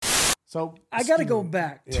So I got to go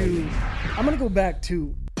back to, I'm going to go back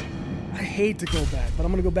to, I hate to go back, but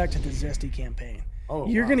I'm going to go back to the Zesty campaign. Oh,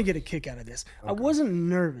 You're going to get a kick out of this. Okay. I wasn't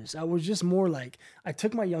nervous. I was just more like, I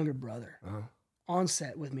took my younger brother on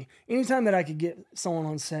set with me. Anytime that I could get someone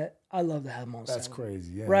on set, I love to have them on set. That's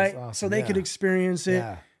crazy. Yeah, right? Awesome. So they could experience it,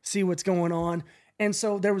 see what's going on. And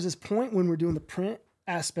so there was this point when we're doing the print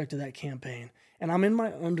aspect of that campaign, and I'm in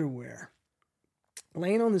my underwear,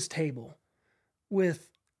 laying on this table with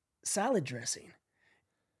salad dressing.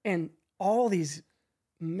 And all these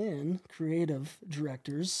men, creative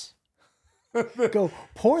directors, go,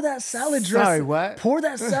 pour that salad dressing. Sorry, what? Pour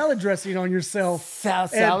that salad dressing on yourself.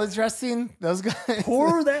 Salad dressing? Those guys?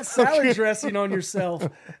 Pour that salad dressing on yourself.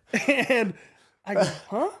 And I go,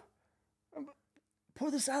 huh?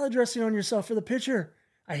 Pour the salad dressing on yourself for the picture.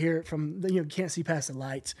 I hear it from, can't see past the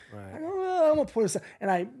lights. Right. I go, oh, I'm going to pour this.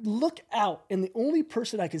 And I look out, and the only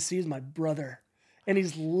person I can see is my brother. And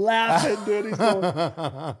he's laughing, dude. He's going,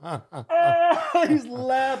 oh, he's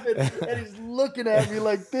laughing. And he's looking at me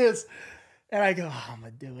like this. And I go, oh, I'm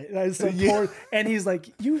going to do it. And I start pouring. And he's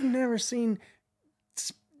like, you've never seen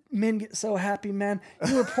men get so happy, man.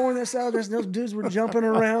 You were pouring this out. Those dudes were jumping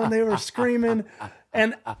around. They were screaming.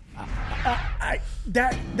 And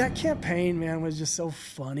that campaign, man, was just so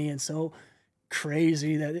funny and so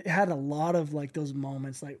crazy that it had a lot of like those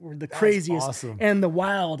moments, like were the craziest and the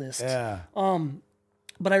wildest. Yeah.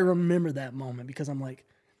 But I remember that moment because I'm like,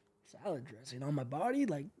 salad dressing on my body,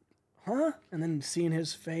 like, huh? And then seeing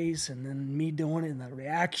his face and then me doing it and the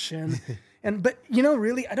reaction. But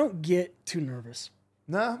really, I don't get too nervous.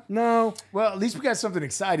 No. Well, at least we got something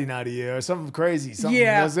exciting out of you or something crazy. Something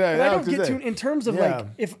but I don't get too, in terms of like,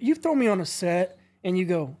 if you throw me on a set and you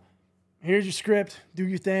go, here's your script, do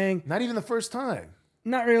your thing. Not even the first time.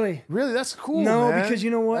 Not really. Really? That's cool, No, man. because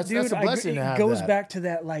you know what, dude? That's a blessing to have it goes that. back to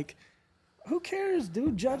that, like, who cares,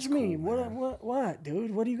 dude? Judge me. Cool, What, dude?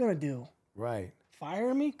 What are you going to do? Right.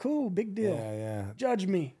 Fire me? Cool, big deal. Yeah. Judge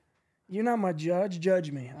me. You're not my judge.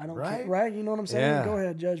 Judge me. I don't care. Right? You know what I'm saying? Yeah. Go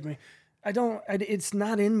ahead, judge me. It's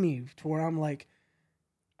not in me to where I'm like,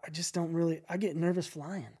 I just don't really, I get nervous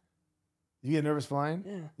flying. You get nervous flying?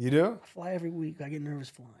 Yeah. You do? I fly every week. I get nervous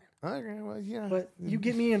flying. Okay, well, yeah. But you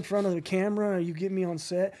get me in front of the camera, you get me on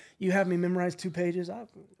set, you have me memorize 2 pages,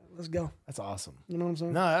 let's go. That's awesome. You know what I'm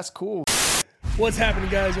saying? No, that's cool. What's happening,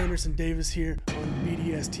 guys? Anderson Davis here on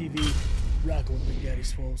BDS TV, rocking with Big Daddy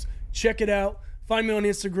Swoles. Check it out. Find me on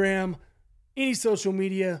Instagram, any social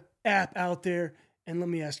media app out there. And let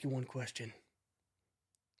me ask you one question.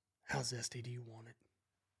 How zesty do you want it?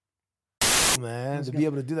 Man, to be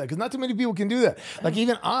able to do that, because not too many people can do that. Like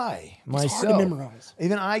even myself, it's hard to memorize.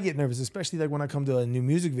 Even I get nervous, especially like when I come to a new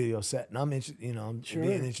music video set and I'm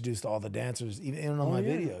being introduced to all the dancers, even on my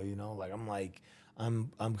video.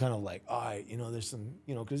 I'm kind of like, all right, there's some,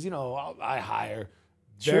 because I hire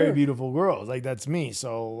very beautiful girls, like that's me.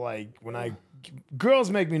 So like when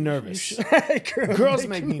girls make me nervous. Girls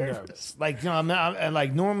make me nervous. Like, I'm not,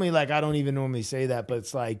 like normally, like I don't even normally say that, but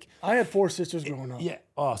it's like I had 4 sisters growing up. Yeah.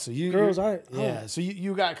 Oh, so you girls? So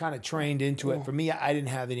you got kind of trained into it. For me, I didn't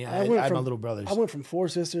have any. I had my little brothers. I went from 4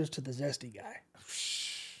 sisters to the Zesty guy.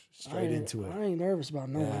 Straight into it. I ain't nervous about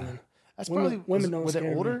no women. That's women don't were they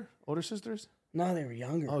scare me. older sisters? No, they were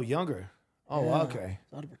younger. Oh, younger. Oh, yeah. Okay.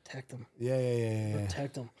 I had to protect them. Yeah.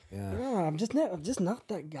 Protect them. Yeah. No, I'm just not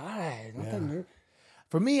that guy. Not that nervous.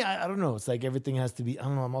 For me, I don't know. It's like everything has to be, I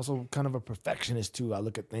don't know. I'm also kind of a perfectionist too. I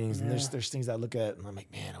look at things and there's things I look at and I'm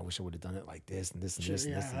like, man, I wish I would have done it like this and this and this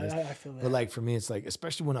and this and this. I feel that. But like for me, it's like,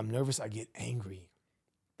 especially when I'm nervous, I get angry.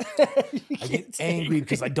 I get angry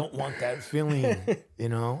because I don't want that feeling. I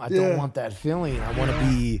don't want that feeling. I want to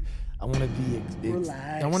be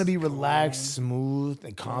relaxed. I want to be relaxed, smooth,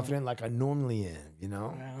 and confident like I normally am.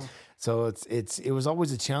 Yeah. So it was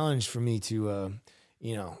always a challenge for me to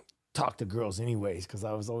talk to girls anyways, because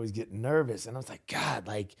I was always getting nervous. And I was like, God,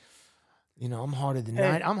 like, I'm harder than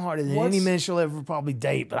I'm harder than any man she'll ever probably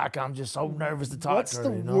date, but I'm just so nervous to talk to her.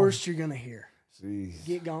 What's the worst you're going to hear? Jeez.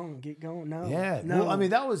 Get going. No. Yeah. No. Well, I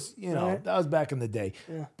mean, that was, that was back in the day.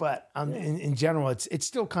 Yeah. But in general, it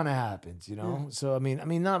still kind of happens, Yeah. So, I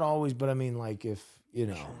mean, not always, but I mean, like if,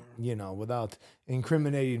 without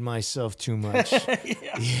incriminating myself too much, I'm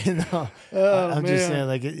just saying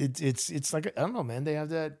like it's like, I don't know, man, they have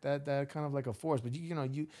that kind of like a force, but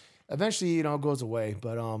you eventually, it goes away.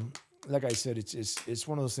 But, like I said, it's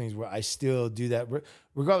one of those things where I still do that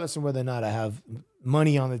regardless of whether or not I have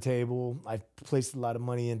money on the table. I've placed a lot of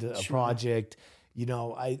money into a project,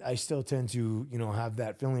 I still tend to, have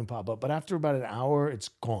that feeling pop up, but after about an hour, it's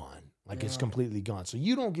gone. Like it's completely gone. So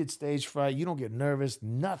you don't get stage fright. You don't get nervous.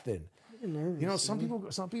 Nothing. get nervous. You know, some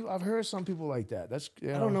people. I've heard some people like that. That's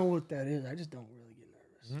I don't know what that is. I just don't really get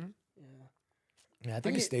nervous. Mm-hmm. Yeah. Yeah, I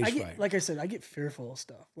think it's stage fright. Like I said, I get fearful of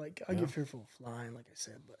stuff. Like I get fearful of flying, like I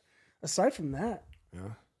said. But aside from that,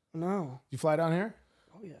 no. You fly down here?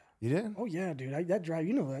 Oh yeah. You did? Oh yeah, dude. That drive,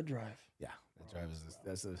 you know that drive. Yeah, that drive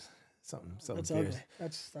is something. That's fierce.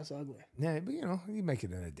 ugly. That's ugly. Yeah, but you know, you make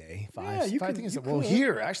it in a day. Yeah, you five can. things. You Well, could.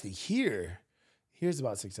 here's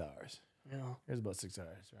about 6 hours. Yeah. Here's about 6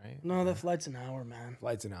 hours, right? No, that flight's an hour, man.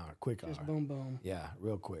 Flight's an hour, quick Just hour. boom, boom. Yeah,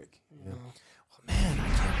 real quick. Yeah. Well, man,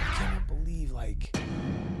 I cannot believe like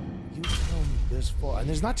you come this far, and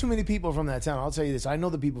there's not too many people from that town. I'll tell you this: I know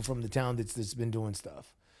the people from the town that's been doing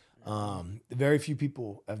stuff. Very few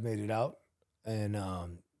people have made it out, and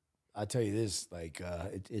I tell you this: like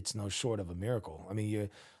it's no short of a miracle. I mean,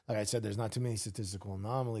 like I said, there's not too many statistical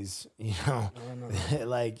anomalies. You know,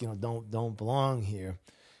 like don't belong here.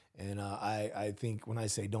 And I think when I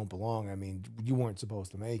say don't belong, I mean you weren't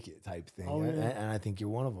supposed to make it type thing. Oh, yeah. And I think you're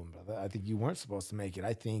one of them, brother. I think you weren't supposed to make it.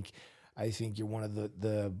 I think you're one of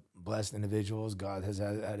the blessed individuals God has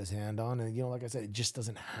had his hand on. And, like I said, it just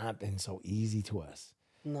doesn't happen so easy to us.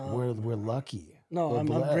 No. We're lucky. No, I'm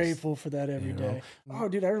grateful for that every You day. know? Oh,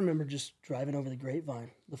 dude, I remember just driving over the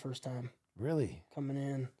Grapevine the first time. Really? Coming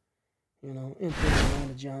in, into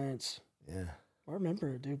the Giants. Yeah. I remember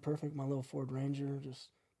it, dude. Perfect. My little Ford Ranger just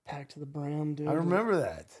packed to the brim, dude. I remember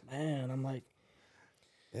that. Man, I'm like,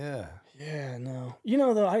 yeah. Yeah, no.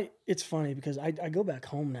 Though, it's funny because I go back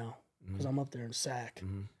home now because I'm up there in Sac.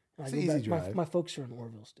 Mm-hmm. And It's I an go easy back. drive. My folks are in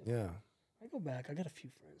Orville still. Yeah. I go back. I got a few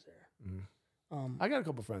friends there. Mm-hmm. I got a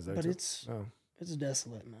couple friends there but too. it's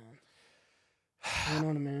desolate, man. You know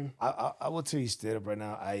what I mean? I will tell you straight up right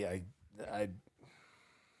now. I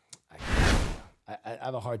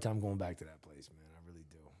have a hard time going back to that place, man. I really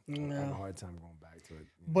do. I have a hard time going back to it.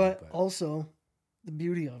 But also, the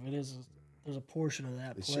beauty of it is there's a portion of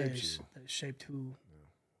that It place that shaped who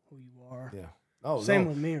you are. Yeah. Oh, Same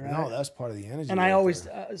with me, right? No, that's part of the energy. And right I always,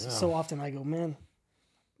 there. so often I go, man,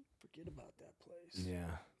 forget about that place. Yeah.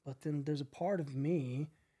 But then there's a part of me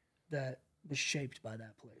that was shaped by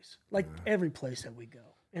that place. Like every place that we go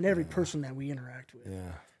and every person that we interact with.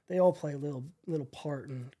 Yeah. They all play a little part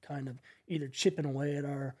in kind of either chipping away at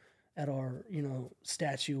our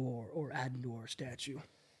statue or adding to our statue.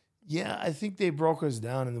 Yeah, I think they broke us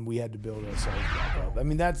down, and then we had to build ourselves back up. I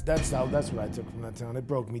mean, that's what I took from that town. It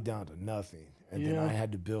broke me down to nothing, and then I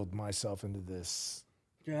had to build myself into this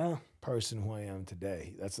person who I am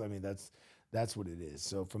today. That's what it is.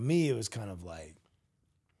 So for me, it was kind of like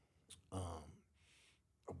a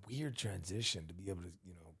weird transition to be able to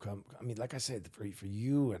come. I mean, like I said, for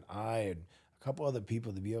you and I and a couple other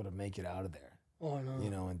people to be able to make it out of there. Oh, I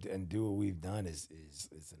know. And do what we've done is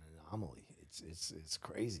an anomaly. It's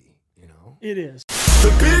crazy, It is.